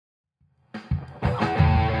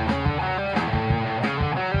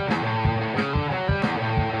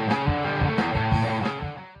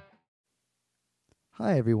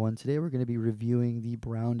Hi everyone, today we're going to be reviewing the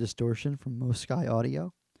Brown Distortion from Mosky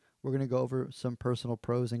Audio. We're going to go over some personal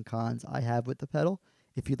pros and cons I have with the pedal.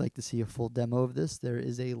 If you'd like to see a full demo of this, there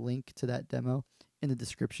is a link to that demo in the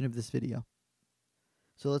description of this video.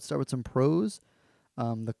 So let's start with some pros.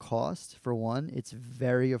 The cost, for one, it's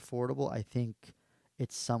very affordable. I think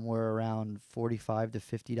it's somewhere around $45 to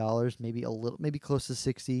 $50, maybe close to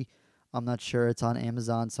 60. I'm not sure. It's on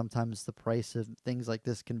Amazon. Sometimes the price of things like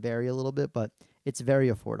this can vary a little bit, but it's very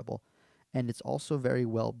affordable. And it's also very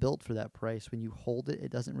well built for that price. When you hold it,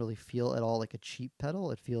 it doesn't really feel at all like a cheap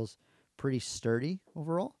pedal. It feels pretty sturdy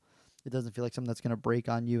overall. It doesn't feel like something that's going to break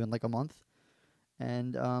on you in like a month.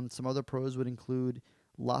 And some other pros would include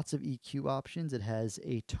lots of EQ options. It has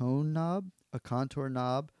a tone knob, a contour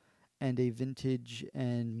knob, and a vintage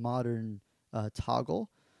and modern toggle,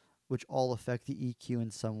 which all affect the EQ in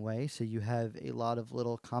some way. So you have a lot of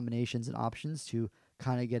little combinations and options to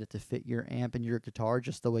kind of get it to fit your amp and your guitar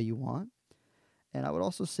just the way you want. And I would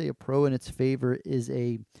also say a pro in its favor is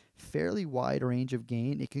a fairly wide range of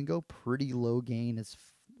gain. It can go pretty low gain as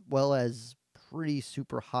well as pretty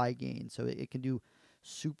super high gain. So it can do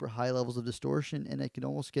super high levels of distortion, and it can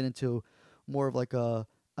almost get into more of like a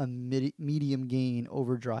medium gain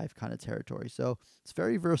overdrive kind of territory. So it's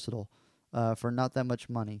very versatile for not that much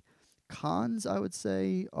money. Cons, I would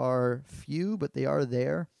say, are few, but they are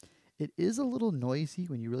there. It is a little noisy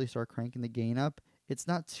when you really start cranking the gain up. It's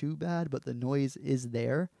not too bad, but the noise is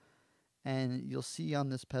there. And you'll see on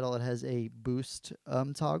this pedal it has a boost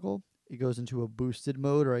toggle. It goes into a boosted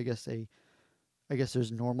mode, or I guess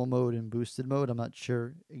there's normal mode and boosted mode. I'm not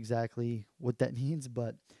sure exactly what that means,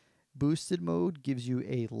 but boosted mode gives you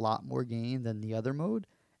a lot more gain than the other mode,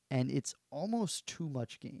 and it's almost too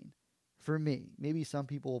much gain. For me, maybe some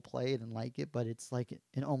people will play it and like it, but it's like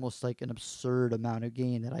almost like an absurd amount of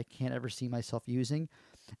gain that I can't ever see myself using,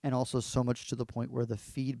 and also so much to the point where the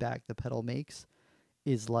feedback the pedal makes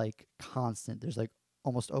is like constant. There's like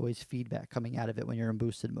almost always feedback coming out of it when you're in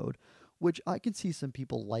boosted mode, which I can see some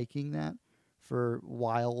people liking that for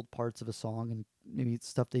wild parts of a song, and maybe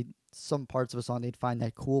some parts of a song they'd find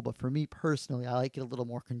that cool. But for me personally, I like it a little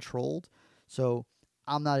more controlled. So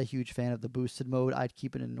I'm not a huge fan of the boosted mode. I'd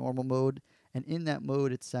keep it in normal mode, and in that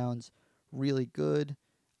mode it sounds really good.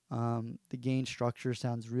 The gain structure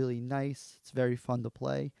sounds really nice. It's very fun to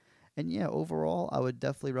play. And yeah, overall, I would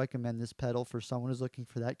definitely recommend this pedal for someone who's looking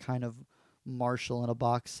for that kind of Marshall in a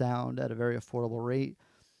box sound at a very affordable rate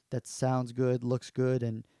that sounds good, looks good,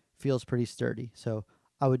 and feels pretty sturdy. So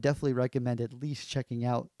I would definitely recommend at least checking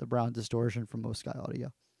out the Brown Distortion from Mosky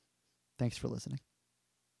Audio. Thanks for listening.